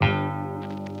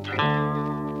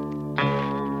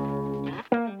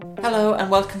Hello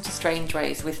and welcome to Strange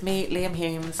Ways with me, Liam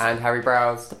Humes. And Harry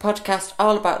Browse. The podcast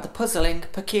all about the puzzling,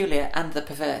 peculiar and the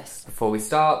perverse. Before we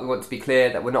start, we want to be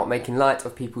clear that we're not making light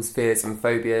of people's fears and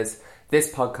phobias. This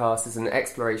podcast is an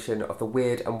exploration of the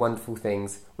weird and wonderful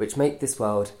things which make this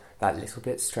world that little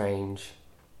bit strange.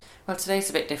 Well, today's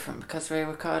a bit different because we're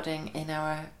recording in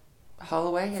our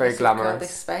hallway. Very glamorous.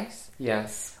 This space.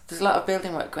 Yes. There's a lot of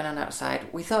building work going on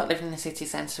outside. We thought living in the city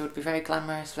centre would be very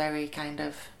glamorous, very kind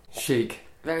of... chic.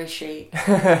 Very chic.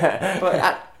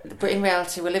 But in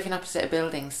reality, we're living opposite a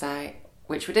building site,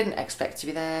 which we didn't expect to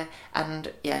be there.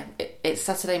 And yeah, it's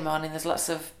Saturday morning. There's lots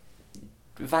of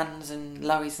vans and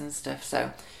lorries and stuff.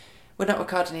 So we're not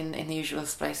recording in the usual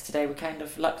space today. We kind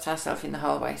of locked ourselves in the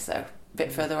hallway, so a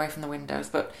bit further away from the windows.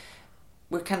 But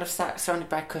we're kind of surrounded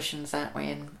by cushions, aren't we?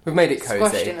 And we've made it cosy.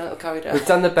 Squashed in a little corridor. We've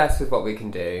done the best with what we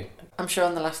can do. I'm sure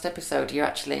on the last episode you're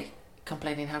actually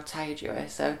complaining how tired you are,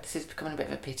 so this is becoming a bit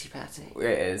of a pity party. It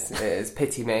is.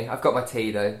 Pity me. I've got my tea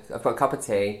though. I've got a cup of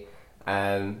tea,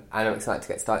 and I'm excited to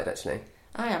get started actually.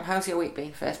 I am. How's your week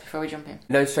been first before we jump in?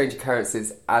 No strange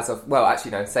occurrences as of... Well,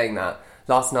 actually no, saying that.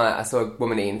 Last night I saw a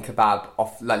woman eating kebab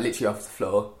literally off the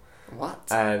floor. What?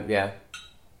 Yeah.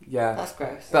 That's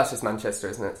gross. That's just Manchester,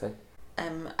 isn't it? So.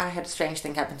 I had a strange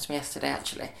thing happen to me yesterday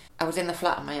actually. I was in the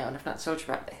flat on my own, I've not told you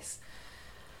about this.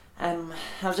 I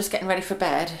was just getting ready for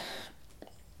bed,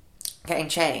 getting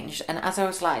changed, and as I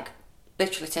was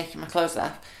literally taking my clothes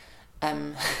off,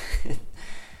 I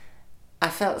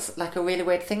felt like a really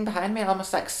weird thing behind me,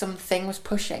 almost like something was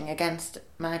pushing against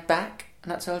my back. I've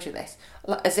not told you this.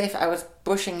 As if I was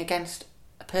brushing against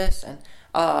a person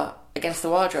or against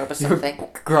the wardrobe or something. You're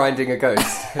grinding a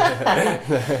ghost.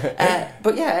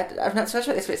 But yeah, I've not told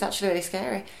you about this, but it's actually really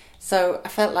scary. So I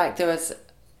felt like there was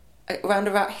around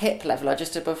about hip level or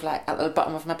just above, at the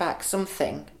bottom of my back,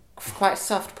 something quite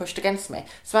soft pushed against me.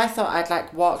 So I thought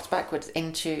I'd walked backwards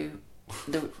into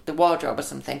the wardrobe or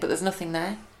something, but there's nothing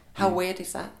there. How weird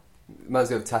is that? Reminds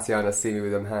me of Tatiana see me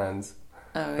with them hands.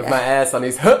 Oh, with yeah. my ass on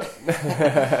his hook.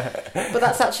 But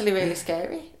that's actually really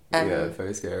scary. Yeah,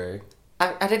 very scary.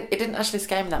 It didn't actually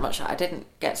scare me that much. I didn't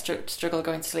get struggle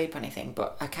going to sleep or anything,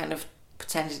 but I kind of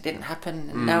pretended it didn't happen,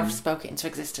 and now I've spoke it into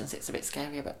existence. It's a bit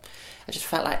scarier, but I just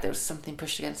felt like there was something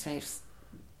pushed against me. It was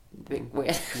a bit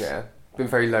weird. Yeah. Been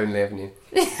very lonely, haven't you?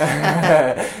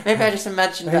 Maybe I just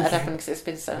imagined that had happened because it's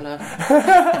been so long.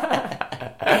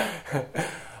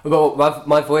 Well,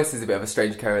 my voice is a bit of a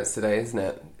strange occurrence today, isn't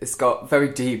it? It's got very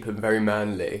deep and very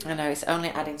manly. I know, it's only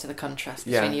adding to the contrast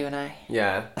between you and I.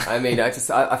 Yeah, I mean, I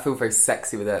feel very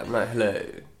sexy with it. I'm like, hello.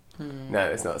 No,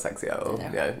 it's not sexy at all.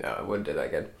 No, I wouldn't do that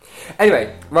again.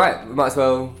 Anyway, right, we might as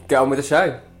well get on with the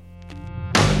show.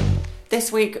 This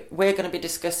week, we're going to be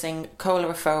discussing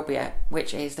coulrophobia,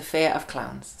 which is the fear of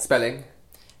clowns. Spelling?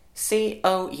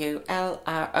 Coulro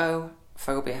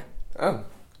phobia. Oh,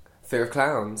 fear of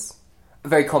clowns. A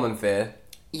very common fear.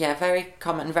 Yeah, very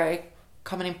common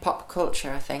in pop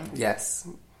culture, I think. Yes.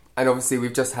 And obviously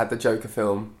we've just had the Joker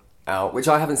film out, which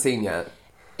I haven't seen yet.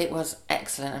 It was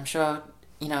excellent. I'm sure,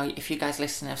 if you guys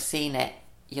listening have seen it,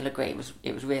 you'll agree it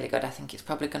was really good. I think it's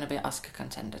probably going to be an Oscar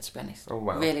contender, to be honest. Oh,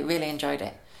 wow. Really, really enjoyed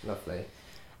it. Lovely.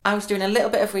 I was doing a little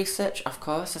bit of research, of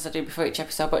course, as I do before each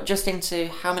episode, but just into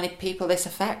how many people this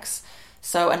affects.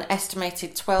 So an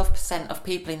estimated 12% of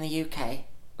people in the UK,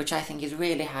 which I think is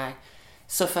really high,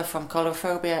 suffer from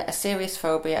coulrophobia, a serious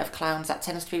phobia of clowns that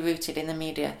tends to be rooted in the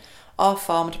media or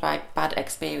formed by bad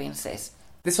experiences.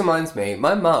 This reminds me,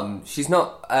 my mum, she's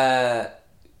not,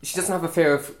 she doesn't have a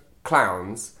fear of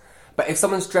clowns, but if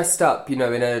someone's dressed up, in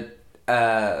a,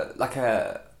 like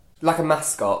a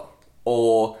mascot,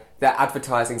 or they're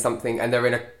advertising something and they're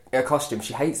in a costume,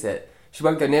 she hates it. She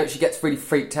won't go near it, she gets really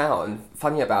freaked out and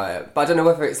funny about it. But I don't know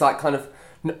whether it's kind of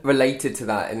related to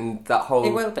that and that whole...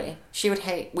 It will be. She would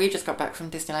hate... We just got back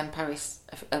from Disneyland Paris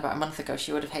about a month ago.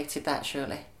 She would have hated that,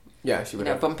 surely. Yeah, she would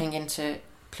have. Bumping into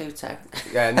Pluto.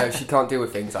 Yeah, no, she can't deal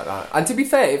with things like that. And to be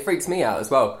fair, it freaks me out as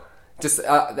well. Just,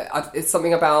 it's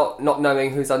something about not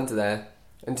knowing who's under there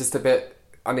and just a bit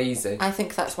uneasy. I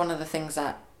think that's one of the things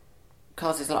that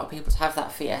causes a lot of people to have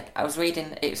that fear. I was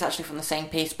reading... It was actually from the same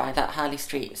piece by that Harley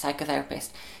Street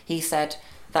psychotherapist. He said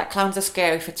that clowns are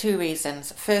scary for two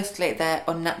reasons. Firstly, they're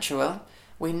unnatural.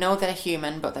 We know they're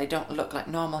human, but they don't look like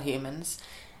normal humans.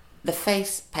 The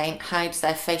face paint hides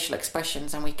their facial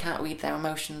expressions and we can't read their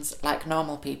emotions like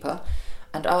normal people.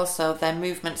 And also, their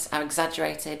movements are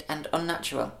exaggerated and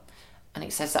unnatural. And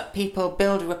it says that people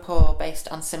build rapport based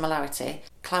on similarity.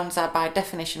 Clowns are by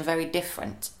definition very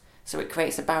different, so it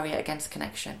creates a barrier against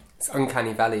connection. It's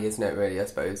uncanny valley, isn't it, really, I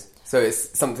suppose? So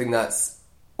it's something that's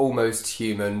almost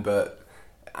human, but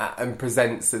and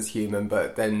presents as human,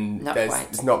 but then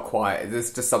it's not quite.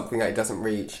 There's just something that it doesn't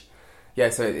reach. Yeah,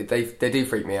 so they do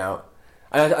freak me out.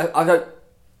 And I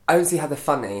don't see how they're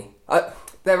funny.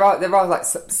 There are like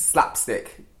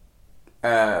slapstick.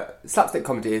 Slapstick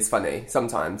comedy is funny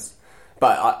sometimes,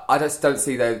 but I just don't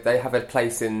see they have a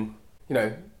place in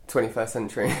 21st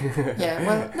century. Yeah,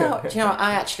 well, no, do you know what?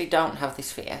 I actually don't have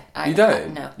this fear. You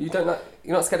don't? No. You don't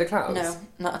you're not scared of clowns? No,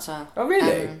 not at all. Oh,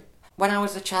 really? When I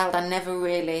was a child, I never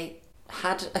really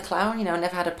had a clown, I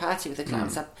never had a party with a clown,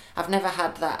 so I've never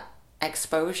had that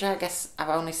exposure. I guess I've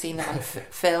only seen them on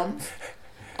films.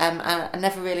 I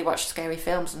never really watched scary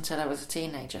films until I was a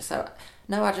teenager, so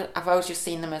no, I've always just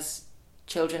seen them as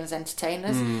children's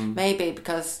entertainers. Maybe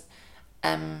because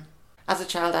as a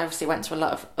child, I obviously went to a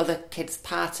lot of other kids'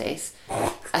 parties.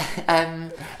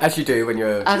 As you do when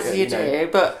you're... As you do,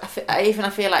 but I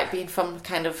feel like being from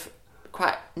kind of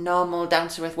quite normal,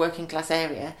 down-to-earth, working-class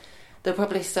area, there were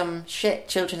probably some shit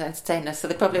children's entertainers, so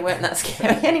they probably weren't that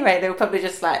scary anyway. They were probably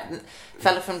just like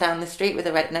fella from down the street with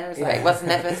a red nose. Like, it was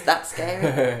never that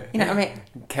scary. You know what I mean?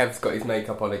 Kev's got his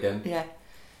makeup on again. Yeah.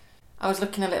 I was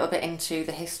looking a little bit into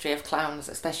the history of clowns,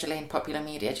 especially in popular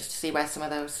media, just to see where some of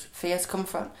those fears come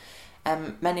from.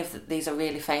 Many of these are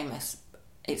really famous.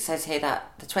 It says here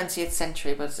that the 20th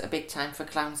century was a big time for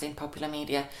clowns in popular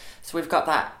media. So we've got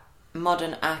that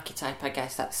modern archetype, I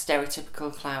guess, that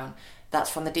stereotypical clown. That's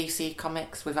from the DC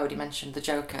comics. We've already mentioned the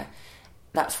Joker.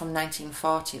 That's from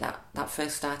 1940, that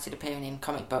first started appearing in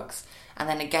comic books. And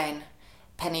then again,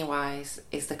 Pennywise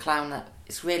is the clown that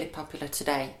is really popular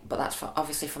today, but that's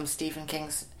obviously from Stephen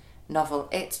King's novel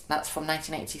It. That's from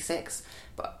 1986.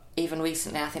 But even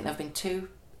recently, I think there have been 2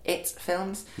 It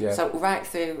films. Yeah. So right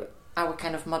through our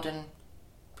kind of modern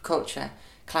culture,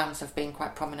 clowns have been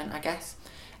quite prominent, I guess.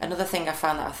 Another thing I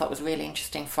found that I thought was really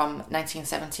interesting from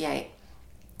 1978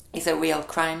 is a real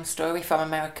crime story from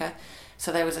America.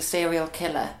 So there was a serial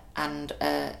killer and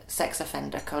a sex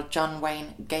offender called John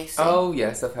Wayne Gacy. Oh,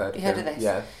 yes, I've heard. You heard of this?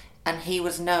 Yeah. And he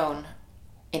was known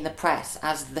in the press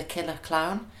as the killer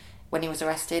clown. When he was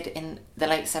arrested in the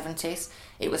late 70s,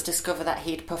 it was discovered that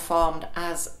he'd performed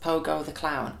as Pogo the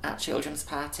Clown at children's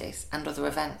parties and other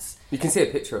events. You can see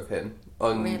a picture of him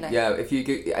on... Really? Yeah, if you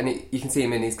go, you can see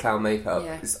him in his clown makeup.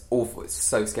 Yeah. It's awful, it's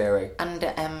so scary. And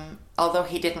although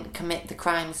he didn't commit the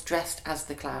crimes dressed as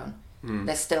the clown,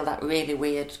 there's still that really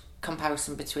weird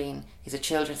comparison between he's a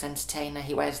children's entertainer,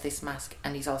 he wears this mask,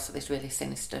 and he's also this really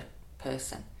sinister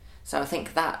person. So I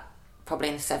think that, probably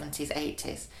in the 70s,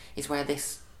 80s, is where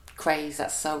this craze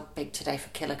that's so big today for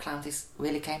killer clowns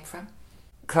really came from.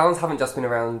 Clowns haven't just been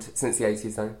around since the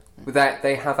 80s though.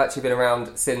 They have actually been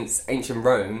around since ancient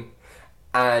Rome,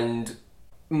 and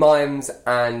mimes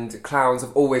and clowns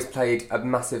have always played a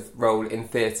massive role in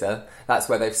theatre. That's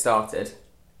where they've started.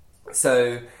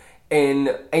 So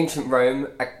in ancient Rome,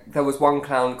 there was one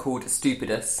clown called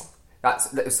Stupidus.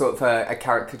 That's sort of a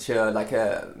caricature, like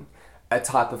a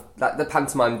type of... like the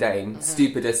pantomime dame.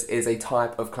 Stupidus is a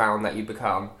type of clown that you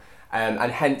become.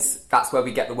 And hence, that's where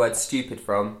we get the word stupid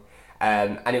from.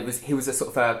 And he was a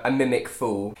sort of a mimic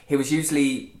fool. He was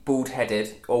usually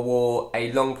bald-headed or wore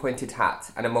a long pointed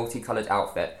hat and a multicoloured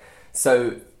outfit.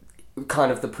 So,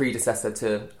 kind of the predecessor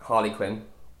to Harley Quinn.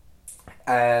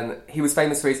 He was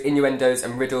famous for his innuendos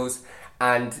and riddles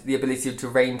and the ability to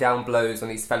rain down blows on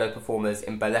his fellow performers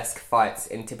in burlesque fights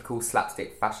in typical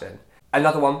slapstick fashion.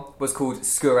 Another one was called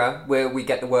Scurra, where we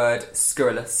get the word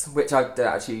scurrilous, which I don't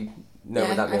actually know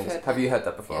what that means. Have you heard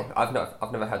that before? Yeah.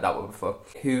 I've never heard that one before.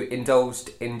 Who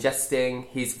indulged in jesting,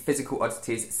 his physical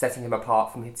oddities setting him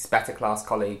apart from his better class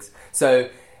colleagues. So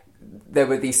there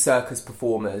were these circus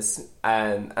performers,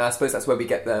 and I suppose that's where we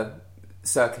get the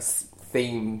circus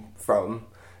theme from.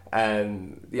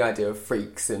 The idea of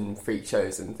freaks and freak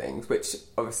shows and things, which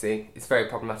obviously is very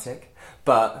problematic,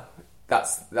 but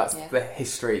that's the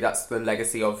history, that's the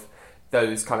legacy of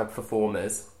those kind of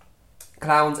performers.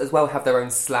 Clowns as well have their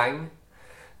own slang,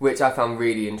 which I found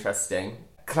really interesting.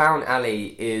 Clown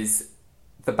Alley is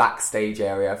the backstage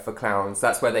area for clowns.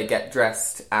 That's where they get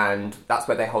dressed and that's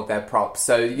where they hold their props.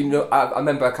 So, I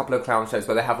remember a couple of clown shows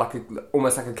where they have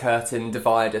almost like a curtain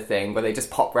divider thing where they just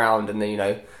pop round and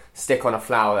then, stick on a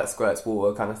flower that squirts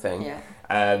water kind of thing.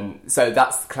 Yeah. So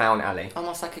that's Clown Alley.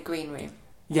 Almost like a green room.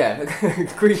 Yeah.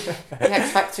 Green. The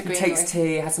X Factor green room. Takes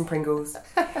tea, has some Pringles.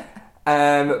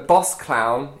 Boss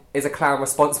clown is a clown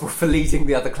responsible for leading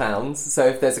the other clowns. So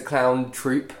if there's a clown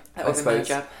troupe, that would be my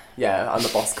job. Yeah, I'm the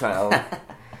boss clown.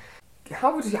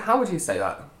 How would you say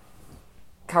that?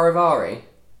 Charivari?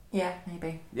 Yeah,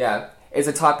 maybe. Yeah, is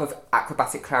a type of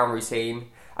acrobatic clown routine.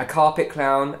 A carpet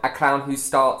clown, a clown who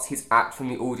starts his act from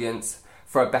the audience,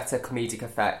 for a better comedic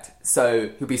effect. So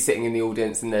he'll be sitting in the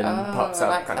audience and then pops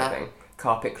up kind of thing.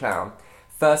 Carpet clown.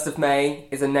 1st of May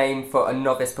is a name for a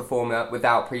novice performer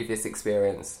without previous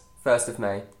experience. 1st of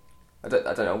May. I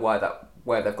don't know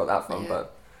where they've got that from,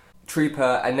 but...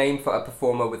 Trooper, a name for a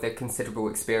performer with a considerable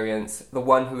experience. The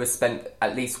one who has spent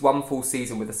at least one full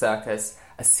season with the circus.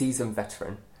 A seasoned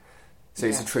veteran. So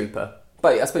he's a trooper.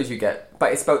 But I suppose you get...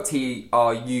 But it's spelled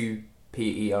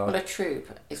T-R-U-P-E-R. Well, a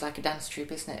troupe is like a dance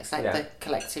troupe, isn't it? It's like the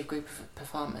collective group of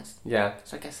performers. Yeah.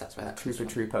 So I guess that's where that comes from.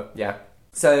 Trooper, yeah.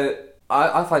 So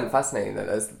I find it fascinating that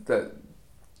there's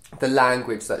the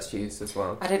language that's used as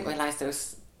well. I didn't realise there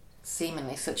was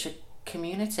seemingly such a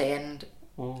community and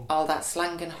all that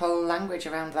slang and whole language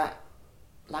around that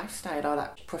lifestyle or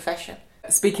that profession.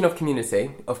 Speaking of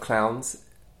community, of clowns,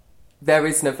 there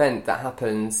is an event that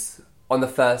happens on the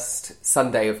first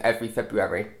Sunday of every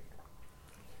February.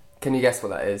 Can you guess what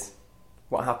that is?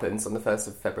 What happens on the 1st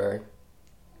of February?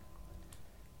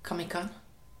 Comic-Con?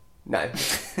 No.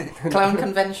 Clown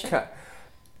convention?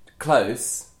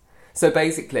 Close. So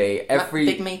basically,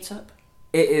 Big meet-up?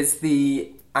 It is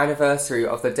the anniversary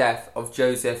of the death of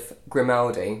Joseph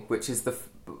Grimaldi, which is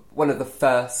one of the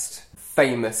first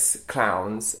famous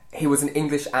clowns. He was an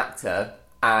English actor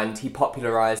and he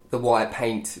popularised the white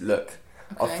paint look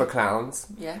for clowns.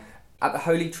 Yeah. At the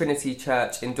Holy Trinity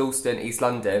Church in Dalston, East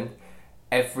London,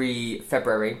 every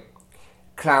February,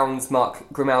 clowns mark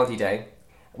Grimaldi Day,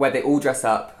 where they all dress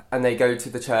up and they go to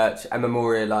the church and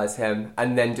memorialise him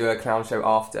and then do a clown show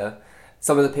after.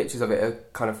 Some of the pictures of it are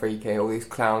kind of freaky, all these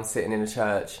clowns sitting in a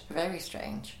church. Very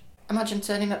strange. Imagine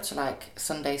turning up to, like,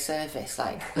 Sunday service,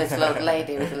 like, little old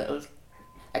lady with a little...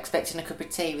 expecting a cup of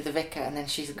tea with the vicar, and then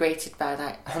she's greeted by,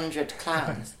 like, 100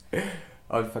 clowns.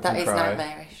 I'd fucking That is cry.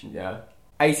 nightmarish. Yeah.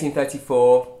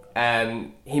 1834,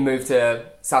 he moved to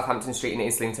Southampton Street in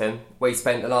Islington, where he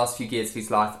spent the last few years of his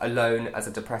life alone as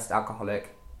a depressed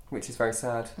alcoholic, which is very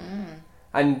sad.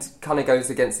 And kind of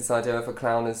goes against this idea of a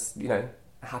clown as, you know,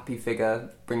 a happy figure,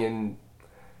 bringing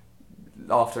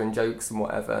laughter and jokes and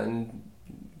whatever, and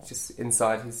just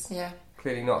inside he's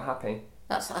clearly not happy.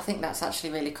 I think that's actually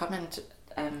really common.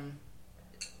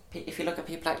 If you look at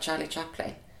people like Charlie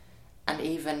Chaplin, and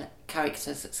even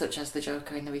characters such as the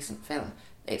Joker in the recent film,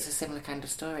 it's a similar kind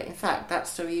of story. In fact, that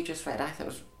story you just read I thought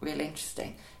was really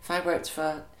interesting. If I worked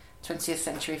for 20th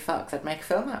Century Fox, I'd make a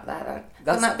film out of that.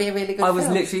 Wouldn't that be a really good film? I was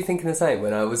literally thinking the same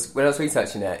when I was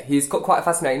researching it. He's got quite a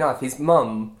fascinating life. His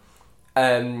mum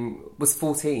was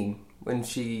 14 when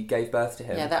she gave birth to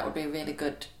him. Yeah, that would be really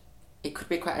good. It could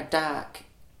be quite a dark,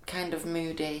 kind of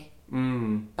moody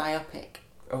biopic.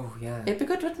 Oh, yeah. It'd be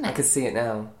good, wouldn't it? I could see it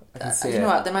now. I can see it. You know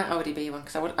what, there might already be one,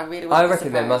 because I really would. I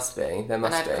reckon there must be. And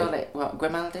I'd call it, what,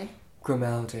 Grimaldi?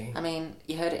 Grimaldi. I mean,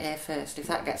 you heard it here first. If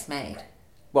that gets made...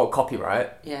 Well,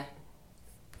 copyright. Yeah.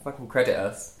 Fucking credit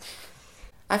us.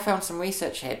 I found some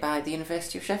research here by the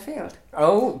University of Sheffield.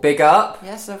 Oh, big up.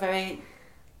 Yeah, so very,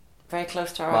 very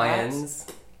close to our Lions.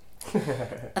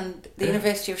 And the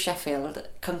University of Sheffield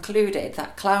concluded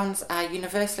that clowns are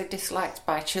universally disliked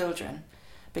by children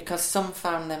because some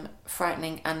found them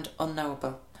frightening and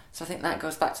unknowable. So I think that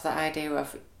goes back to that idea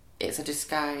of it's a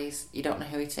disguise, you don't know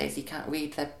who it is, you can't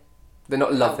read their... They're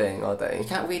not loving, are they? You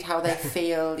can't read how they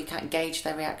feel, you can't gauge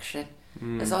their reaction.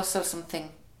 There's also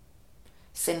something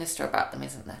sinister about them,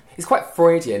 isn't there? It's quite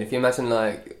Freudian, if you imagine,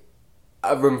 like,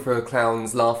 a room full of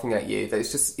clowns laughing at you.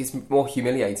 It's more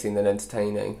humiliating than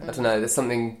entertaining. I don't know, there's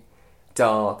something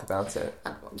dark about it.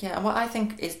 And what I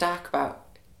think is dark about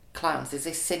clowns is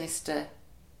this sinister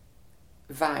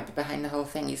vibe behind the whole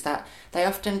thing, is that they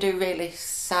often do really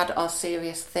sad or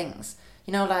serious things.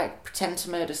 You know, like pretend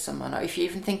to murder someone, or if you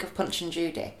even think of Punch and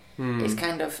Judy, it's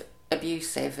kind of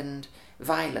abusive and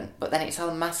violent, but then it's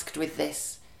all masked with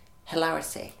this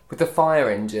hilarity. With the fire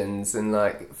engines and,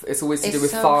 like, it's always to do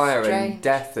with so fire strange. and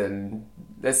death, and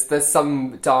there's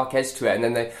some dark edge to it, and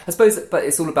then I suppose, but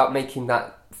it's all about making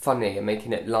that funny and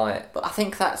making it light. But I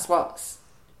think that's what's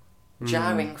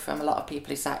jarring from a lot of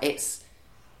people, is that it's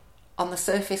on the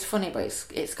surface funny, but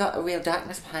it's got a real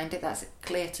darkness behind it that's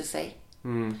clear to see.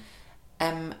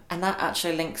 And that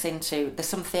actually links into, there's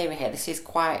some theory here, this is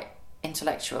quite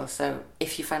intellectual, so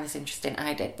if you find this interesting,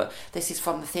 I did, but this is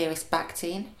from the theorist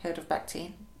Bakhtin. Heard of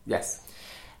Bakhtin? Yes.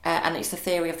 And it's the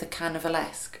theory of the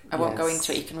carnivalesque. I won't go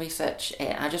into it, you can research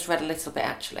it. I just read a little bit,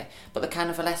 actually. But the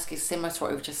carnivalesque is similar to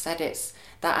what we've just said. It's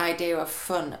that idea of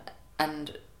fun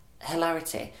and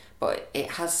hilarity, but it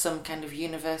has some kind of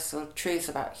universal truths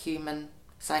about human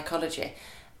psychology.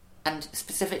 And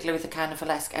specifically with the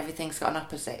carnivalesque, everything's got an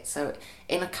opposite. So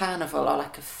in a carnival, or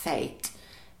like a fete,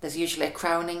 there's usually a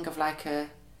crowning of like a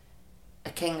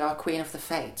king or queen of the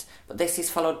fete. But this is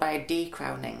followed by a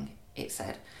decrowning it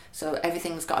said. So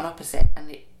everything's got an opposite,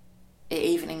 and it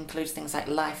even includes things like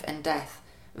life and death,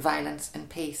 violence and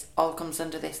peace, all comes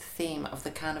under this theme of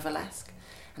the carnivalesque.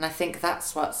 And I think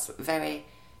that's what's very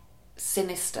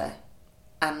sinister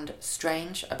and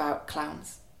strange about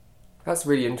clowns. That's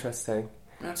really interesting.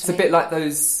 You know It's a bit like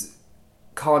those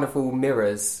carnival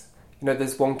mirrors, you know,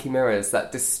 those wonky mirrors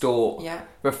that distort,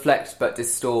 reflect but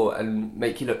distort and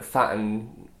make you look fat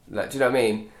and, like, do you know what I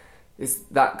mean? It's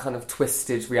that kind of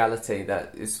twisted reality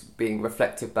that is being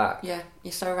reflected back. Yeah,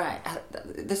 you're so right.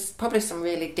 There's probably some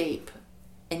really deep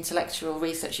intellectual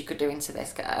research you could do into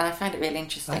this, and I find it really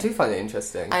interesting. I do find it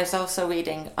interesting. I was also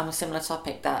reading on a similar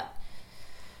topic that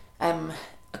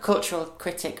a cultural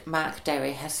critic, Mark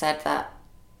Derry, has said that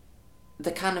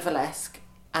the carnivalesque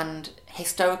and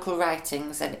historical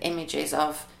writings and images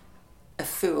of a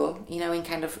fool, you know, in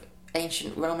kind of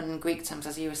ancient Roman and Greek times,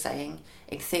 as you were saying,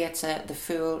 in theatre, the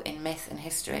fool in myth and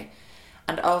history.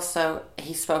 And also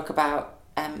he spoke about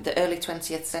the early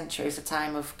 20th century as a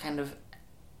time of kind of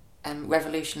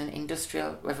revolution and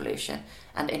industrial revolution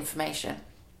and information.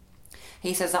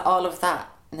 He says that all of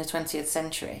that in the 20th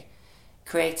century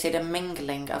created a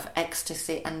mingling of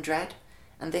ecstasy and dread,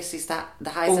 and this is that the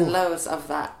highs and lows of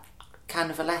that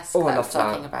carnivalesque that I was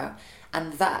talking about,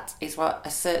 and that is what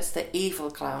asserts the evil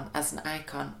clown as an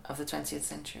icon of the 20th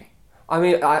century. I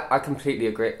mean, I completely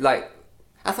agree. Like,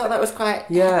 I thought that was quite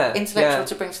intellectual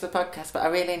to bring to the podcast, but I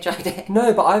really enjoyed it.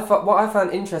 No, but what I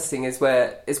found interesting is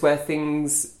where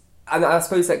things, and I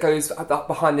suppose that goes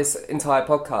behind this entire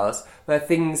podcast, where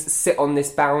things sit on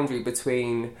this boundary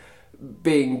between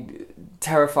being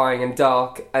terrifying and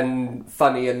dark and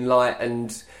funny and light,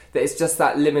 and that it's just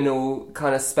that liminal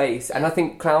kind of space. And I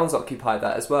think clowns occupy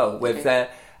that as well with their,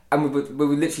 and we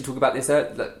would literally talk about this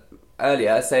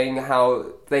earlier, saying how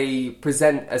they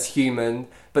present as human,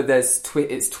 but it's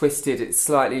twisted, it's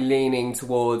slightly leaning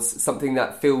towards something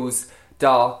that feels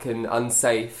dark and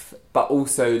unsafe, but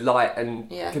also light and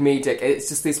comedic. It's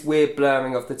just this weird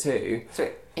blurring of the two.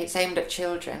 So it's aimed at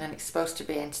children and it's supposed to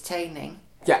be entertaining.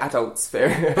 Yeah, adults. But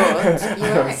you're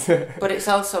right. But it's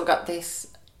also got this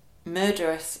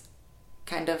murderous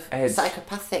kind of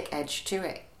psychopathic edge to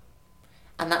it,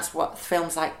 and that's what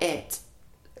films like it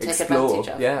take advantage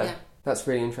of. Yeah, that's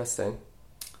really interesting.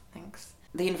 Thanks.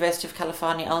 The University of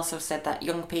California also said that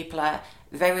young people are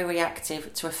very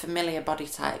reactive to a familiar body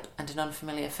type and an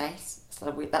unfamiliar face.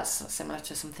 So that's similar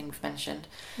to something we've mentioned.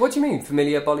 What do you mean,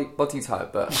 familiar body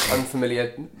type, but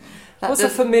unfamiliar? What's a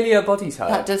familiar body type?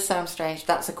 That does sound strange.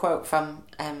 That's a quote from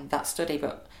that study,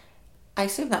 but I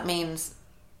assume that means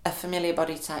a familiar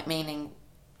body type, meaning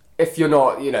if you're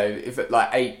not, you know, if it, like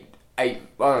eight. I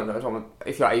don't know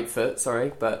if you're 8 foot.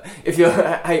 Sorry, but if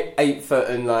you're 8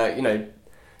 foot and, like, you know,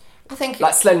 I think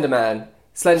like Slender Man.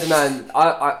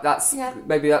 I that's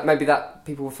maybe that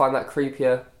people will find that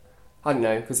creepier. I don't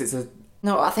know, because it's a.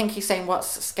 No, I think he's saying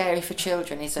what's scary for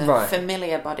children is a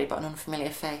familiar body but an unfamiliar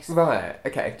face. Right.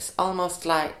 Okay. It's almost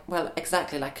like, well,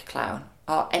 exactly like a clown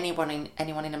or anyone in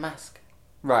a mask.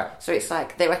 Right. So it's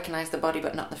like they recognise the body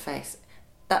but not the face.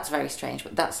 That's very strange,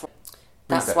 but that's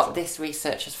what this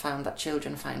research has found that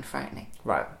children find frightening.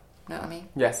 Right. Know what I mean?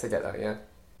 Yes, I get that. Yeah.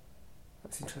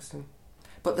 That's interesting.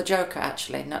 But the Joker,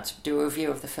 actually, not to do a review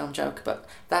of the film Joker, but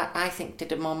that I think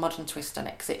did a more modern twist on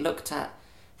it, because it looked at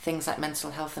things like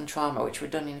mental health and trauma, which were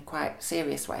done in a quite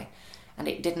serious way, and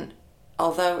it didn't.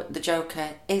 Although the Joker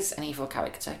is an evil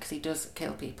character because he does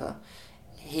kill people,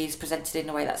 he's presented in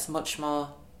a way that's much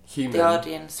more human. The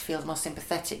audience feels more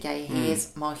sympathetic. Yeah, he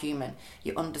is more human.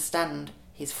 You understand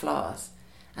his flaws,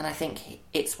 and I think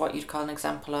it's what you'd call an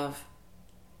example of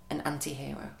an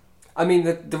anti-hero. I mean,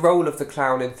 the role of the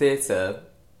clown in theatre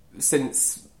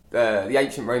since the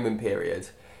ancient Roman period,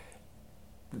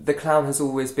 the clown has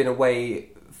always been a way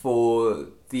for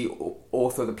the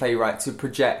author, the playwright, to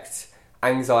project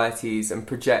anxieties and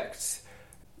project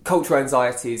cultural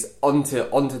anxieties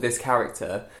onto this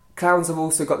character. Clowns have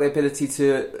also got the ability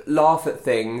to laugh at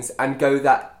things and go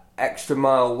that extra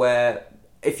mile where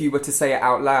if you were to say it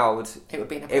out loud, it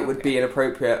would be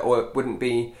inappropriate, or it wouldn't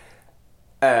be.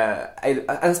 And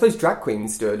I suppose drag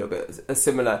queens do a little bit a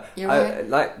similar. You're right.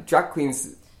 Like drag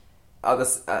queens are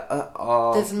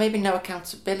There's maybe no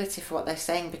accountability for what they're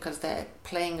saying because they're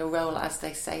playing a role as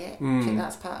they say it. I think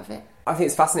that's part of it. I think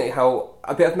it's fascinating how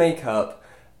a bit of makeup,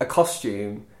 a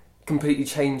costume, completely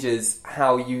changes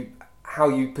how you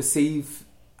perceive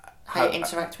how you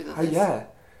interact with others.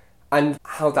 And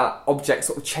how that object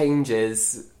sort of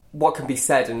changes what can be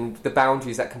said and the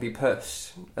boundaries that can be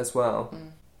pushed as well.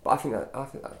 But I think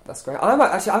that's great.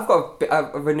 I've got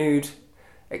a renewed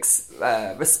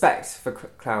respect for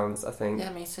clowns, I think.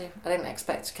 Yeah, me too. I didn't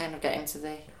expect to kind of get into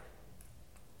the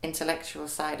intellectual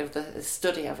side of the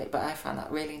study of it, but I found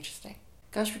that really interesting.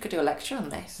 Gosh, we could do a lecture on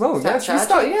this. Well, Start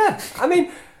yeah, charging. I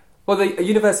mean, well, the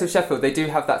University of Sheffield, they do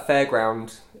have that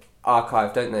fairground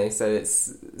archive, don't they? So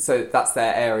that's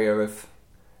their area of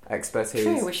expertise.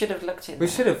 True, we should have looked in. We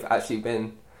should have actually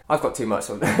been. I've got too much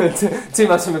on too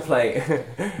much on my plate.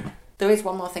 There is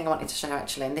one more thing I wanted to share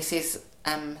actually, and this is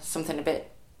something a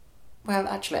bit. Well,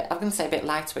 actually, I'm going to say a bit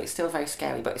lighter, but it's still very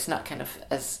scary. But it's not kind of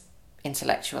as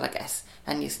intellectual, I guess,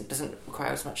 and it doesn't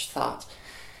require as much thought.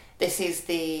 This is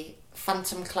the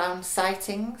phantom clown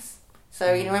sightings.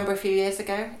 So you remember a few years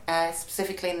ago,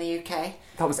 specifically in the UK.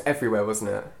 That was everywhere,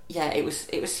 wasn't it? Yeah, it was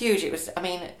huge. It was. I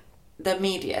mean, the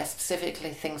media,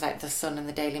 specifically things like The Sun and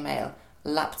the Daily Mail,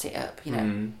 lapped it up. You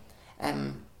know,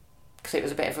 because it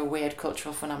was a bit of a weird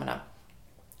cultural phenomenon.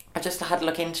 I just had a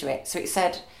look into it. So it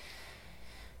said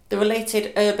the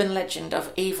related urban legend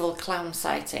of evil clown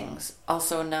sightings,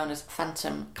 also known as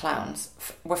phantom clowns,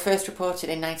 were first reported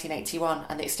in 1981,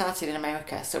 and it started in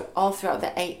America. So all throughout the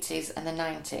 80s and the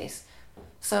 90s.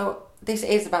 So this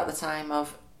is about the time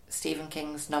of Stephen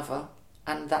King's novel,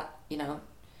 and that, you know,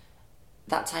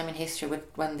 that time in history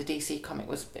when the DC comic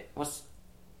was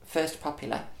first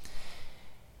popular.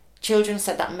 Children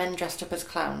said that men dressed up as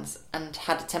clowns and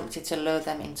had attempted to lure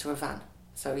them into a van.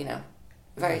 So, you know,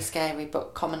 very scary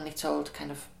but commonly told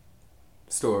kind of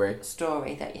story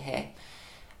that you hear.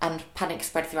 And panic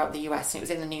spread throughout the US, and it was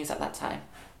in the news at that time.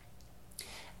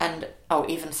 And, it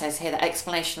even says here that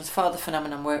explanations for the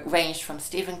phenomenon were ranged from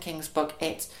Stephen King's book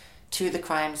It to the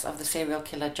crimes of the serial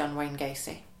killer John Wayne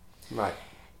Gacy. Right.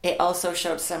 It also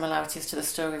showed similarities to the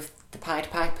story of the Pied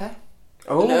Piper,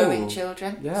 Oh, luring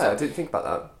children. Yeah, So I didn't think about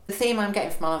that. the theme I'm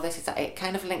getting from all of this is that it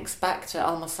kind of links back to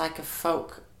almost like a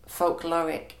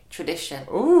folkloric tradition.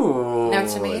 Ooh, Know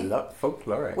what I mean?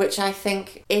 Folkloric. Which I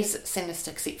think is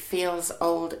sinister because it feels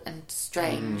old and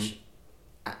strange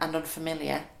and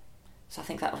unfamiliar. So I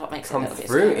think that's what makes it a Come little bit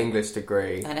through scary. English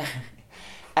degree. I know.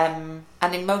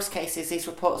 And in most cases, these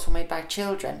reports were made by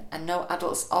children, and no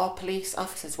adults or police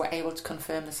officers were able to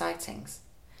confirm the sightings.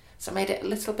 So it made it a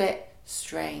little bit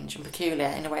strange and peculiar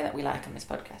in a way that we like on this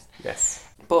podcast. Yes.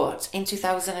 But in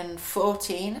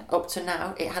 2014, up to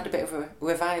now, it had a bit of a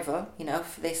revival, you know,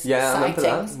 for this Yeah, I sightings. remember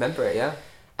that. Remember it,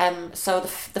 yeah. So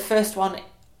the first one,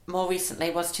 more recently,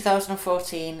 was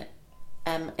 2014.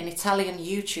 An Italian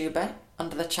YouTuber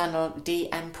under the channel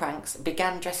DM Pranks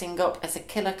began dressing up as a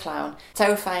killer clown,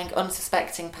 terrifying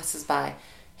unsuspecting passers-by.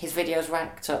 His videos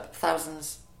racked up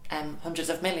thousands, hundreds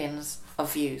of millions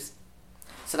of views.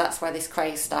 So that's where this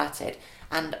craze started.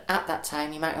 And at that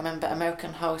time, you might remember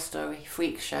American Horror Story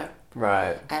Freak Show.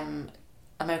 Right.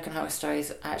 American Horror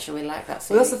Stories, I actually really like that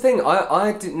Well, series. that's the thing.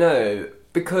 I didn't know,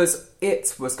 because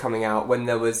It was coming out when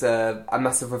there was a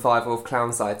massive revival of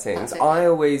clown sightings. That's it.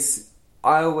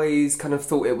 I always kind of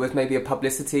thought it was maybe a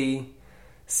publicity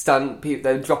stunt.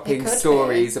 They're dropping It could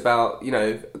stories about, you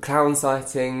know, clown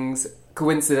sightings.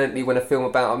 Coincidentally, when a film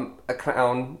about a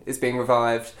clown is being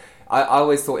revived, I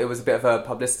always thought it was a bit of a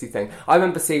publicity thing. I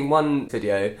remember seeing one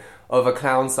video of a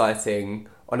clown sighting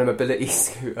on a mobility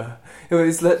scooter. It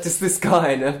was like just this guy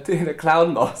in a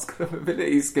clown mask on a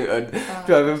mobility scooter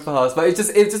driving past. But it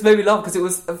just made me laugh because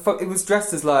it was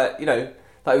dressed as like, you know,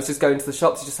 like it was just going to the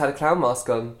shops. He just had a clown mask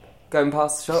on, going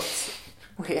past the shops.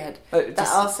 Weird. It That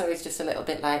just- also is just a little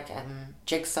bit like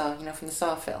Jigsaw, you know, from the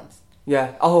Saw films.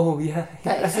 Yeah. Oh, yeah.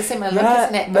 But it's a similar look, Yeah,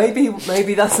 isn't it? But-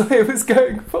 maybe that's what it was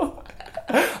going for.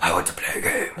 I want to play a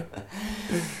game.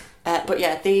 But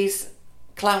yeah, these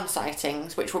clown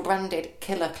sightings, which were branded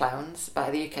killer clowns by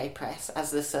the UK press,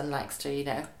 as the Sun likes to, you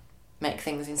know, make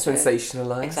things into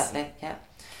Sensationalised. Exactly, yeah.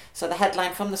 So the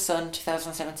headline from the Sun,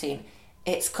 2017: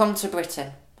 "It's come to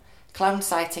Britain. Clown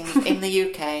sightings in the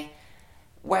UK.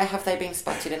 Where have they been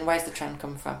spotted, and where's the trend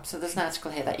come from?" So there's an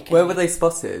article here that you can. Where were they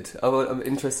spotted? I'm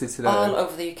interested to know. All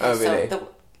over the UK. Oh, really? So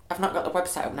I've not got the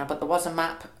website up now, but there was a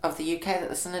map of the UK that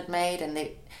the Sun had made, and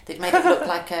they'd made it look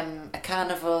like a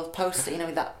carnival poster, you know,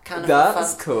 with that carnival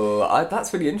That's font. cool.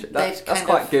 That's really interesting. They'd That's kind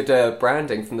quite of- good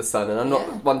branding from the Sun, and I'm Yeah.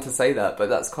 not one to say that, but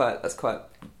that's quite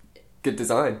good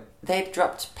design. They'd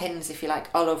dropped pins, if you like,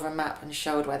 all over a map and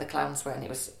showed where the clowns were, and it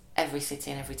was every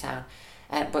city and every town.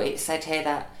 But it said here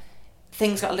that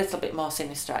things got a little bit more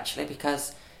sinister, actually,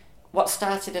 because what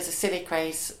started as a silly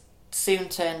craze soon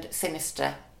turned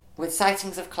sinister, with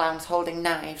sightings of clowns holding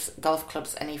knives, golf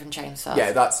clubs, and even chainsaws.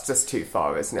 Yeah, that's just too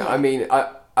far, isn't it? Yeah. I mean,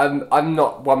 I'm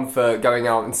not one for going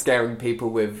out and scaring people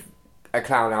with a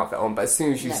clown outfit on, but as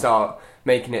soon as you No. start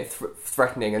making it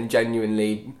threatening and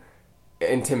genuinely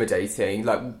intimidating,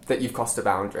 like that, you've crossed a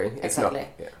boundary. It's Exactly. not.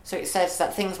 Yeah. So it says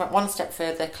that things went one step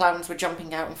further. Clowns were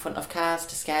jumping out in front of cars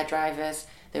to scare drivers.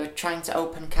 They were trying to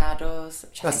open car doors.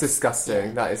 That's disgusting.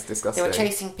 Yeah. That is disgusting. They were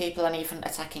chasing people and even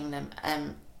attacking them.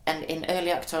 And in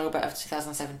early October of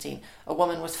 2017, a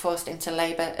woman was forced into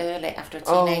labour early after a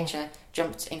teenager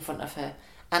jumped in front of her,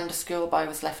 and a schoolboy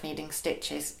was left needing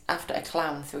stitches after a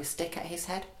clown threw a stick at his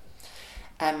head.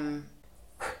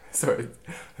 Sorry,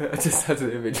 I just had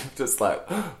an image of just like,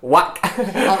 whack!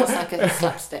 Almost like a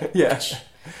slapstick. Yeah.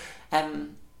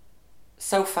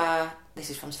 So far, this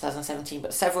is from 2017,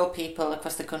 but several people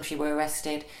across the country were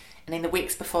arrested, and in the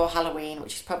weeks before Halloween,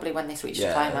 which is probably when this reached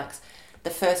the climax, the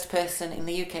first person in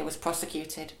the UK was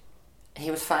prosecuted.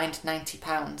 He was fined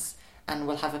 £90 and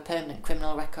will have a permanent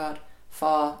criminal record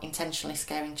for intentionally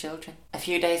scaring children. A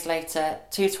few days later,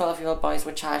 2 12-year-old boys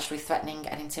were charged with threatening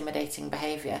and intimidating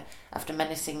behaviour after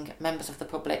menacing members of the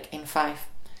public in Fife.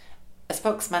 A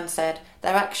spokesman said,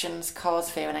 "Their actions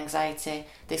cause fear and anxiety.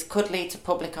 This could lead to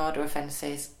public order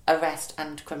offences, arrest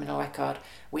and criminal record.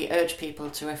 We urge people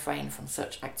to refrain from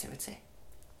such activity."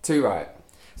 Too right.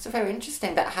 So very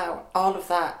interesting that how all of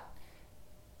that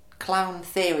clown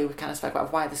theory we kind of spoke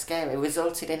about why they're scary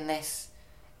resulted in this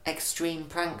extreme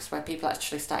pranks where people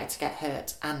actually started to get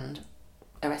hurt and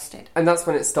arrested. And that's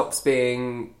when it stops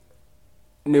being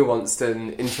nuanced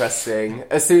and interesting.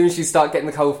 As soon as you start getting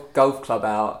the golf club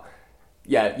out,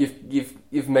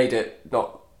 you've made it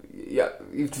not. Yeah,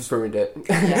 you've just ruined it.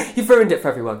 Yeah. You've ruined it for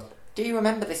everyone. Do you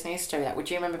remember this news story? Would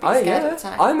you remember being scared at the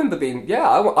time? I remember being.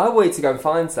 I wanted to go and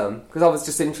find some because I was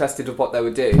just interested in what they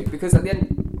would do. Because at the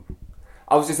end,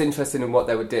 I was just interested in what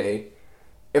they would do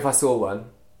if I saw one.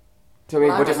 Do you know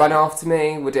what I mean? Would it run after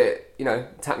me? Would it,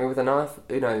 attack me with a knife?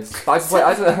 Who knows? But I just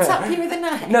I don't know. Attack you with a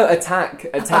knife? No, attack.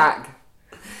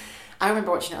 I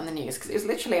remember watching it on the news because it was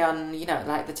literally on,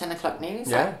 like the 10 o'clock news.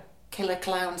 Yeah. Like, killer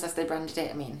clowns, as they branded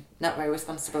it. I mean, not very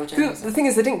responsible journalism. The thing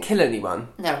is, they didn't kill anyone.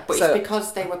 No, but it's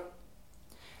because they were.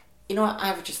 You know what?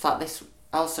 I've just thought this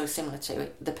also similar to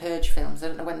the Purge films. I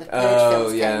don't know when the Purge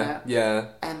films came out. Yeah.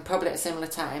 Probably at similar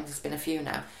times. There's been a few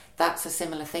now. That's a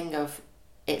similar thing of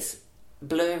it's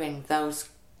blurring those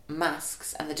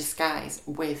masks and the disguise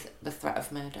with the threat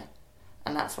of murder,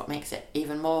 and that's what makes it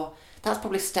even more. That's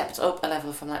probably stepped up a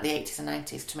level from like the 80s and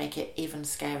 90s to make it even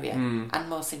scarier and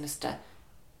more sinister.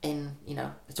 In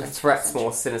the threat's century.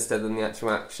 More sinister than the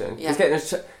actual action. Yeah.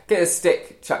 Because getting a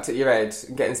stick chucked at your head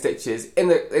and getting stitches in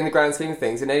the grand scheme of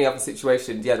things in any other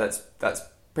situation, that's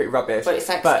pretty rubbish. But it's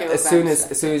like as soon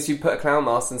as you put a clown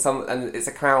mask and it's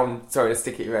a clown throwing a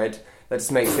stick at your head, that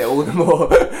just makes it all the more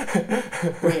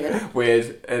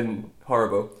weird and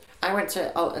horrible. I went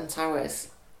to Alton Towers.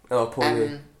 Oh, poor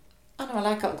you. I know, I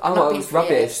like Alton. It was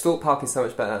rubbish. Thorpe Park is so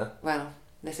much better. Well,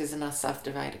 this is a north-south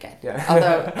divide again. Yeah.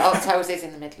 Although Alton Towers is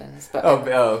in the Midlands, but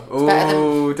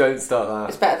don't start that.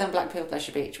 It's better than Blackpool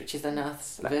Pleasure Beach, which is the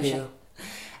north's version.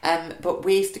 But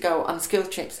we used to go on school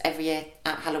trips every year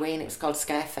at Halloween. It was called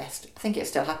Scarefest. I think it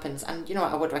still happens, and you know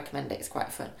what? I would recommend it. It's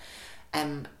quite fun.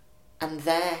 And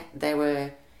there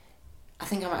were, I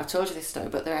think I might have told you this story,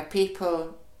 but there are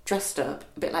people dressed up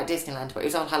a bit like Disneyland, but it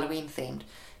was all Halloween themed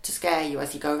to scare you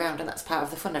as you go around, and that's part of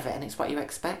the fun of it, and it's what you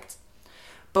expect.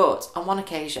 But on one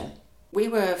occasion, we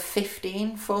were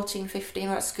 14, 15, we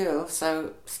were at school,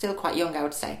 so still quite young, I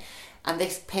would say. And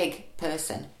this pig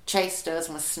person chased us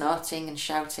and was snorting and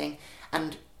shouting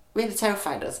and really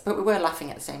terrified us, but we were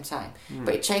laughing at the same time.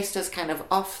 But it chased us kind of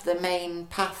off the main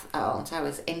path at Alton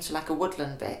Towers into like a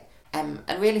woodland bit. And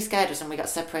really scared us, and we got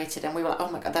separated, and we were like,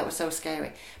 oh my god, that was so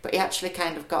scary. But he actually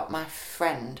kind of got my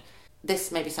friend,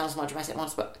 this maybe sounds more dramatic than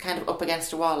once, but kind of up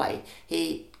against a wall. Like,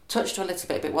 he touched her a little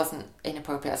bit, but it wasn't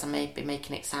inappropriate as I may be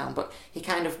making it sound, but he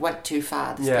kind of went too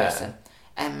far, this person.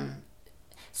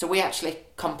 So we actually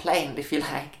complained, if you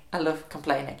like, I love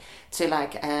complaining, to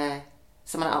like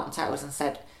someone at Alton Towers and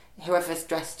said, whoever's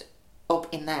dressed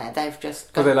up in there, they've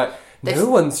just gone... They're like, no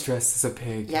one's dressed as a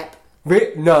pig. Yep.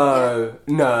 No.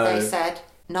 They said,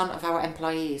 none of our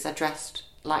employees are dressed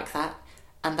like that,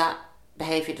 and that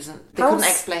behaviour doesn't... They couldn't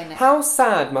explain it. How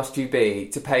sad must you be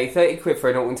to pay 30 quid for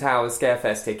an Alton Towers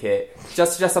Scarefest ticket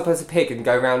just to dress up as a pig and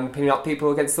go around pinning up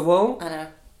people against the wall? I know.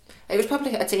 It was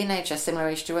probably a teenager similar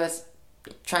age to us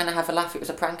trying to have a laugh. It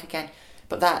was a prank again.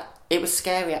 But it was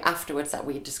scarier afterwards that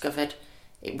we discovered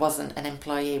it wasn't an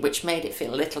employee, which made it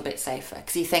feel a little bit safer.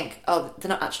 Because you think, oh, they're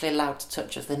not actually allowed to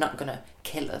touch us. They're not going to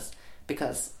kill us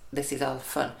because this is all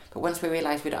fun. But once we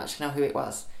realised we don't actually know who it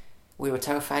was, we were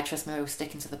terrified. Trust me, we were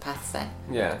sticking to the paths then.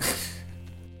 Yeah.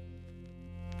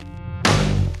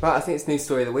 Right, I think it's News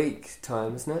Story of the Week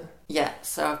time, isn't it? Yeah,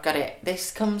 so I've got it.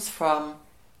 This comes from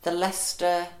the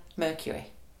Leicester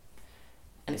Mercury.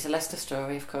 And it's a Leicester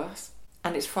story, of course.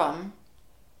 And it's from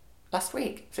last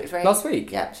week. So it's very... Last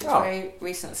week? Yeah, so it's a very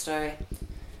recent story.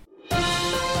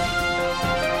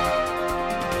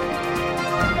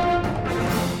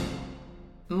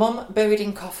 Mum buried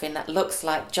in coffin that looks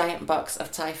like giant box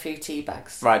of Thai food tea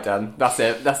bags. Right, done. That's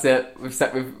it. We've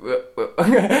set. And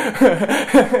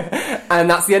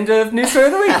that's the end of News Story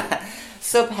of the Week.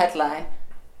 Sub-headline,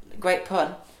 great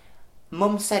pun,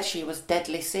 Mum said she was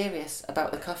deadly serious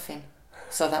about the coffin.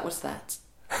 So that was that.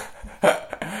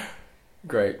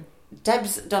 Great.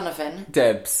 Debs Donovan.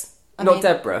 Debs. I Not mean-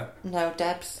 Deborah. No,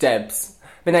 Debs. Debs.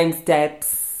 My name's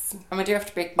Debs. I mean, do you have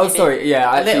to be... Oh, sorry. Yeah, a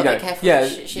actually, little no. bit careful. Yeah,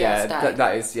 She yeah. has died.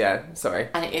 That is. Yeah. Sorry.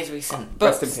 And it is recent. Oh, But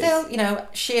rest in peace. still, you know,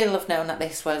 she'll have known that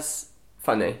this was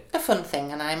Funny. a fun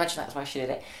thing, and I imagine that's why she did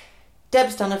it.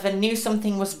 Debs Donovan knew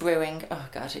something was brewing. Oh,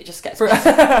 God, it just gets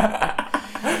better.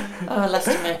 Oh,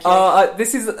 Lester Mercury.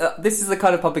 This is the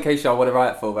kind of publication I want to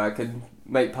write for, where I can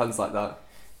make puns like that.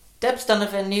 Debs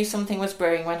Donovan knew something was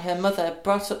brewing when her mother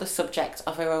brought up the subject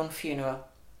of her own funeral.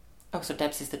 Oh, so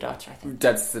Debs is the daughter, I think.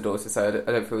 Debs is the daughter, so I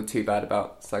don't feel too bad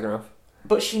about slagging her off.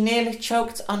 But she nearly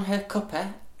choked on her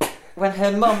cuppa when her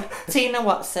mum, Tina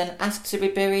Watson, asked to be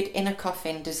buried in a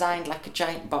coffin designed like a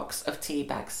giant box of tea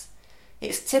bags.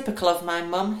 It's typical of my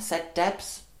mum, said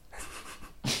Debs.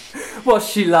 What's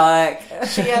she like?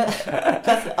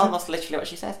 That's almost literally what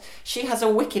she says. She has a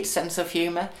wicked sense of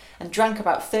humour and drank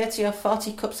about 30 or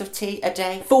 40 cups of tea a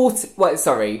day. 40. Wait,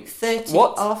 sorry. 30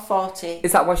 What? or 40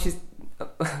 Is that why she's...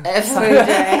 every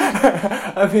day.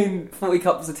 I mean, 40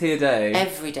 cups of tea a day.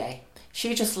 Every day.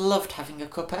 She just loved having a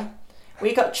cuppa.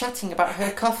 We got chatting about her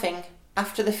coughing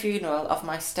after the funeral of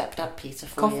my stepdad Peter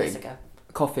 4 years ago.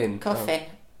 Coffin. Coughing.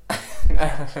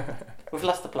 We've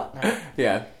lost the plot now.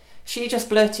 Yeah. She just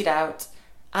blurted out,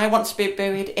 I want to be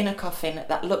buried in a coffin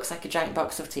that looks like a giant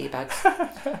box of tea bags.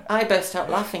 I burst out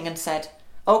laughing and said,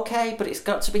 OK, but it's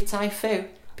got to be Thai Fu,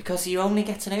 because you only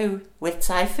get an oo with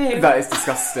Thai Fu. That is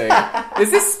disgusting.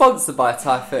 Is this sponsored by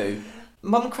Thai food?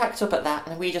 Mum cracked up at that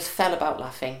and we just fell about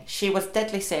laughing. She was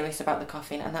deadly serious about the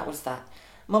coffin and that was that.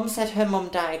 Mum said her mum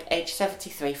died aged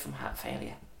 73 from heart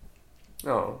failure.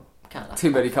 Oh. Can't laugh.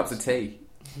 Too many cups of tea.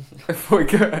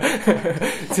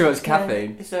 Too much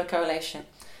caffeine. Is there a correlation?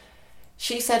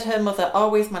 She said her mother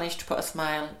always managed to put a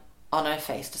smile on her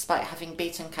face despite having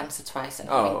beaten cancer twice and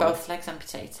having both legs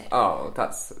amputated. Oh,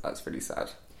 that's really sad.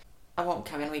 I won't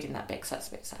carry on reading that bit because that's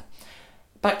a bit sad.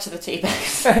 Back to the tea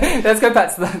bags. Let's go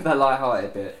back to that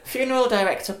light-hearted bit. Funeral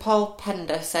director Paul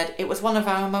Pender said it was one of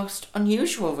our most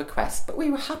unusual requests, but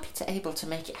we were happy to able to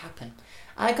make it happen.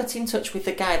 I got in touch with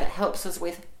the guy that helps us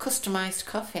with customised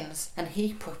coffins and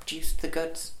he produced the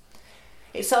goods.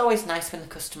 It's always nice when the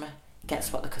customer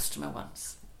gets what the customer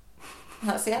wants. And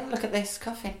that's the end. Look at this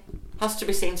coffin. Has to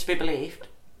be seen to be believed.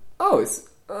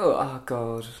 Oh,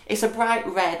 God. It's a bright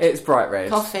red. It's bright red.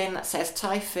 Coffin that says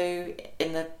Thai Fu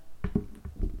in the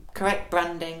correct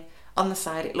branding. On the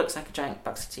side, it looks like a giant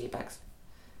box of tea bags.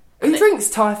 Who drinks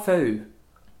Thai food?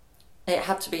 It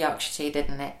had to be Yorkshire tea,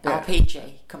 didn't it? Yeah. Or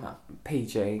PG. Come on.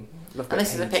 PG. Love And that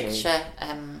this is a PG. picture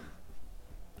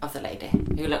of the lady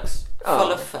who looks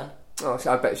full of fun. Oh,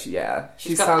 I bet she. Yeah,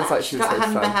 she got sounds like she was got a so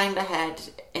hand fun. behind her head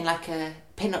in like a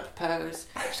pin-up pose.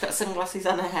 She's got sunglasses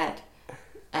on her head.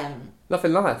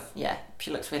 Loving life. Yeah,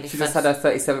 she looks really She fun. just had her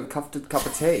 37th cup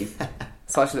of tea.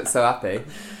 That's why she looks so happy.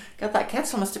 God, that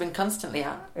kettle must have been constantly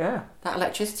on. Yeah. That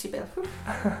electricity bill.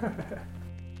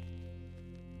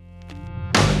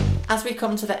 As we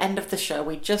come to the end of the show,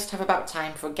 we just have about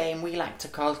time for a game we like to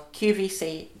call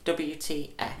QVC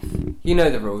WTF. You know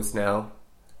the rules now.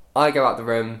 I go out the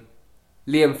room.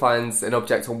 Liam finds an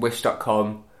object on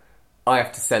Wish.com. I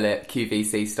have to sell it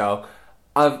QVC style.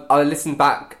 I listened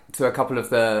back to a couple of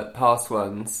the past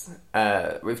ones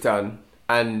we've done,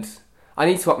 and I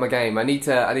need to up my game. I need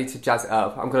to jazz it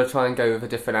up. I'm going to try and go with a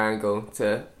different angle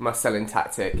to my selling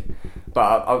tactic,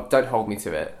 but don't hold me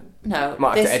to it. No,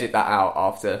 Might have to edit that out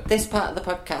after. This part of the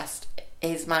podcast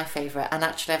is my favourite, and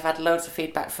actually I've had loads of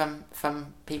feedback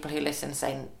from people who listen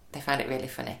saying they find it really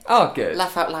funny. Oh, good.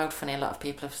 Laugh out loud funny, a lot of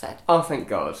people have said. Oh, thank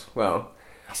God. Well,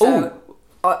 So,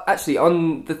 actually,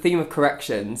 on the theme of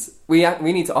corrections, we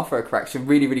need to offer a correction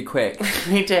really, really quick.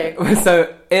 we do.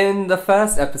 So, in the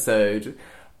first episode,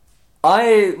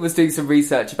 I was doing some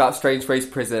research about Strangeways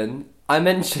Prison. I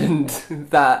mentioned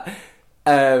that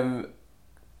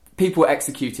people were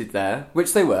executed there,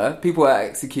 which they were. People were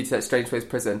executed at Strangeways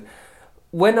Prison.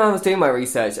 When I was doing my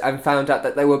research and found out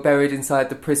that they were buried inside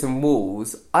the prison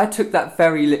walls, I took that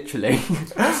very literally.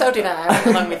 And so did I went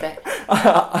along with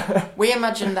it. We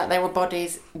imagined that there were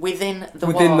bodies within the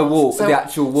walls. Within the wall, the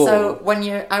actual wall. So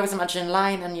I was imagining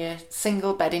lying on your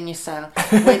single bed in your cell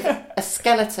with a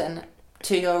skeleton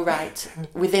to your right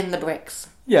within the bricks.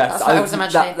 Yes, That's what I was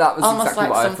imagining. That was almost exactly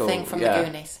like what I something thought. from Yeah. the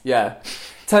Goonies. Yeah.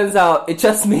 Turns out it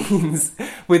just means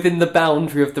within the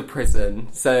boundary of the prison.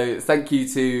 So thank you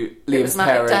to Liam's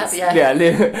parents. Dad, yeah.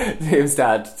 Liam's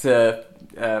dad to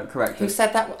correct Who us.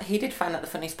 said that? He did find that the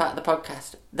funniest part of the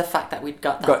podcast, the fact that we'd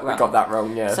got that wrong. Got that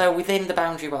wrong, yeah. So within the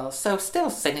boundary walls. So still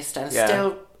sinister and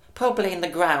still probably in the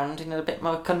ground, a bit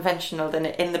more conventional than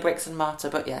in the bricks and mortar,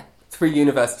 but yeah. 3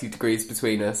 university degrees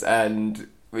between us, and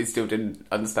we still didn't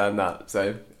understand that,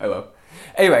 so oh well.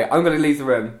 Anyway, I'm going to leave the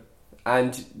room,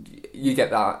 and you get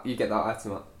that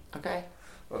item up. Okay.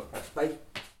 Well, bye.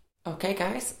 Okay,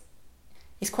 guys.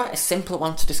 It's quite a simple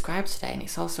one to describe today, and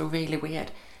it's also really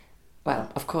weird. Well,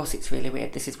 of course it's really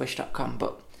weird. This is Wish.com,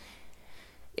 but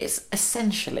it's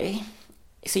essentially...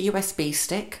 It's a USB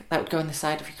stick that would go in the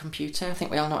side of your computer. I think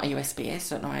we all know what a USB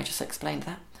is. I don't know why I just explained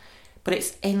that. But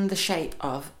it's in the shape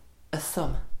of a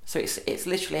thumb. So it's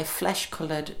literally a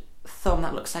flesh-coloured thumb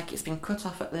that looks like it's been cut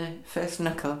off at the first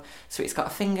knuckle. So it's got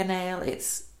a fingernail,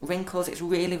 it's wrinkles, it's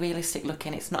really realistic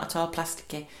looking. It's not at all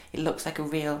plasticky. It looks like a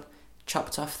real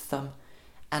chopped off thumb.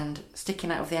 And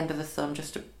sticking out of the end of the thumb,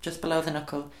 just below the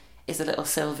knuckle, is a little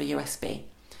silver USB.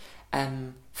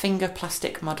 Finger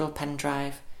plastic model pen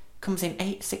drive. Comes in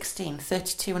 8, 16,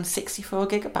 32 and 64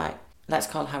 gigabyte. Let's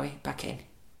call Howie back in.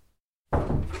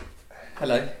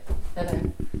 Hello.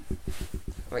 Hello.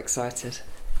 I'm excited.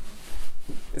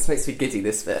 This makes me giddy,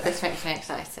 this bit. This makes me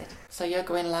excited. So you're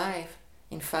going live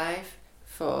in 5,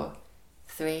 4,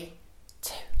 3,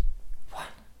 2, 1.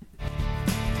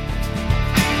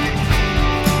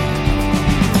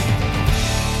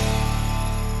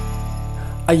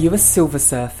 Are you a silver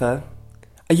surfer?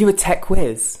 Are you a tech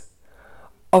whiz?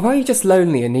 Or are you just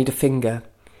lonely and need a finger?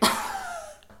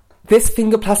 This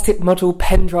finger plastic model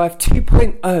pen drive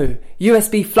 2.0,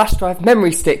 USB flash drive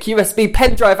memory stick, USB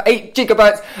pen drive 8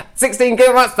 gigabytes, 16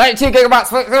 gigabytes, 32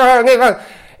 gigabytes,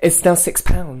 it's now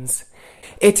 £6.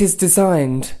 It is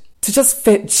designed to just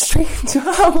fit straight into...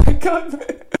 Oh my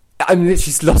god. I'm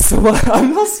literally lost for words.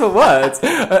 I'm lost for words.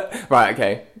 Right,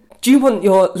 okay. Do you want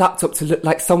your laptop to look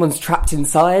like someone's trapped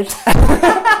inside?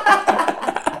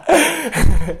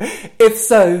 If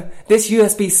so, this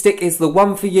USB stick is the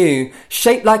one for you.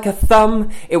 Shaped like a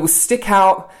thumb, it will stick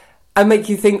out and make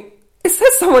you think, is there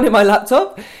someone in my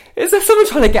laptop? Is there someone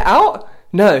trying to get out?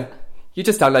 No, you're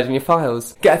just downloading your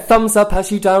files. Get a thumbs up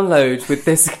as you download with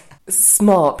this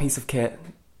smart piece of kit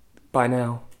by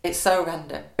now. It's so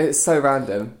random. It's so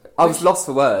random. I was lost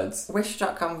for words.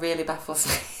 Wish.com really baffles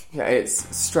me. Yeah,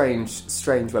 it's strange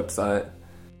website.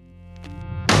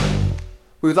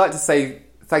 We would like to say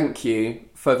thank you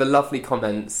for the lovely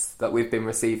comments that we've been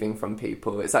receiving from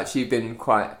people. It's actually been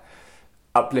quite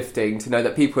uplifting to know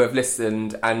that people have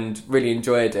listened and really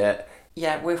enjoyed it.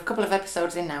 Yeah, we're a couple of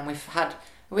episodes in now and we've had a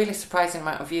really surprising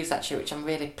amount of views actually, which I'm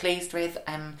really pleased with.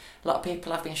 A lot of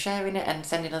people have been sharing it and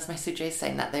sending us messages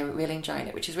saying that they were really enjoying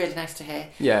it, which is really nice to hear.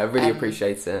 Yeah, I really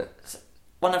appreciate it.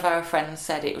 One of our friends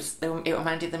said it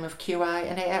reminded them of QI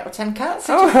and 8 out of 10 cats.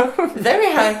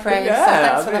 Very high praise.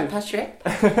 Yeah, so thanks for that, Patrick.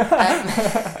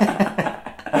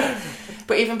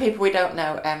 But even people we don't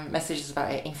know message us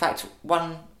about it. In fact,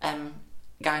 one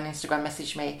guy on Instagram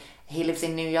messaged me. He lives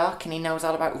in New York and he knows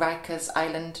all about Rikers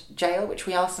Island Jail, which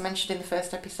we also mentioned in the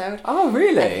first episode. Oh,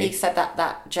 really? And he said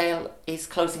that jail is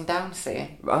closing down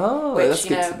soon. Oh, which, that's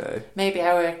good to know. Maybe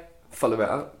our... Follow it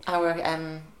up.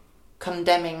 Our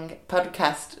condemning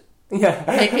podcast... Yeah.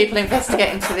 Make people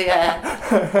investigate into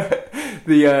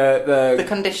the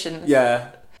conditions. Yeah.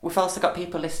 We've also got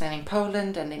people listening in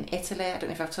Poland and in Italy. I don't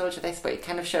know if I've told you this, but it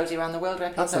kind of shows you around the world where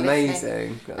people That's are amazing.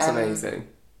 listening. That's amazing.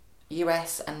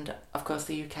 US and, of course,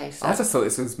 the UK. So. I just thought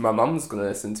this was my mum's going to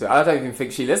listen to it. I don't even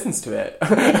think she listens to it.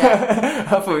 Yeah.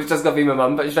 I thought it was just going to be my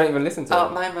mum, but she don't even listen to it. Oh,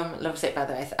 my mum loves it, by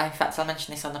the way. In fact, I'll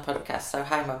mention this on the podcast, so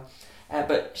hi, Mum.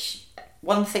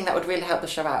 One thing that would really help the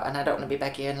show out, and I don't want to be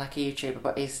begging like a YouTuber,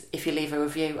 but is if you leave a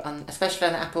review, especially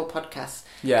on Apple Podcasts,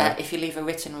 if you leave a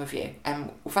written review.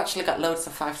 We've actually got loads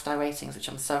of 5-star ratings, which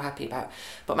I'm so happy about.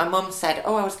 But my mum said, I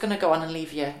was going to go on and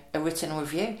leave you a written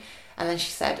review. And then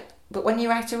she said, but when you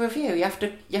write a review, you have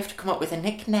to come up with a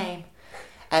nickname.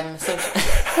 So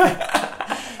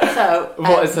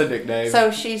what is her nickname?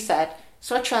 So she said,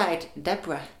 so I tried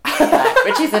Deborah,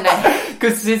 which is a name.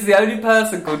 Because she's the only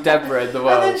person called Deborah in the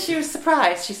world. And then she was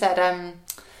surprised. She said,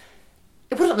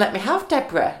 it wouldn't let me have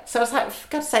Deborah. So I was like, for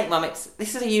God's sake, Mum,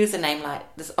 this is a username. Like,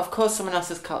 there's, of course someone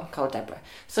else is called Deborah.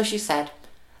 So she said,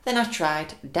 then I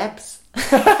tried Debs.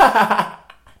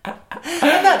 And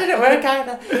that didn't work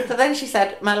either. So then she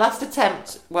said, my last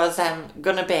attempt was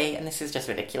gonna be, and this is just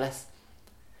ridiculous,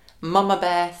 Mama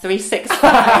Bear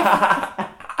 365.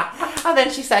 And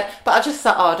then she said, but I just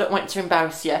thought, I don't want to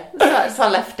embarrass you. So I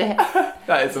left it.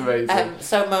 That is amazing.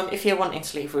 So, Mum, if you're wanting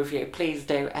to leave a review, please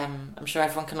do. I'm sure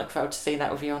everyone can look forward to seeing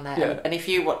that review on there. Yeah. And if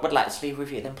you would like to leave a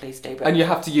review, then please do. But And you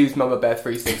have to use Mama Bear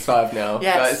 365 now.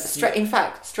 yes, in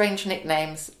fact, strange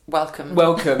nicknames, welcome.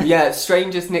 Welcome. Yeah,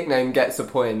 strangest nickname gets a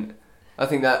point. I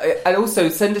think that... And also,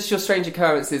 send us your strange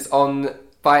occurrences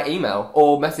via email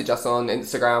or message us on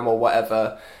Instagram or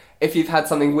whatever. If you've had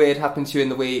something weird happen to you in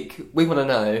the week, we want to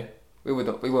know. We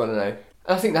want to know.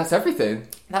 And I think that's everything.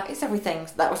 That is everything.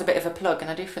 That was a bit of a plug,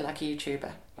 and I do feel like a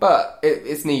YouTuber. But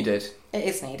it's needed. It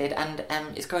is needed, and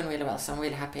it's going really well, so I'm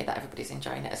really happy that everybody's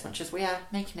enjoying it as much as we are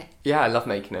making it. Yeah, I love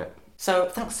making it. So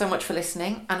thanks so much for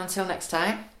listening, and until next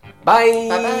time... Bye!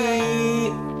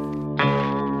 Bye-bye!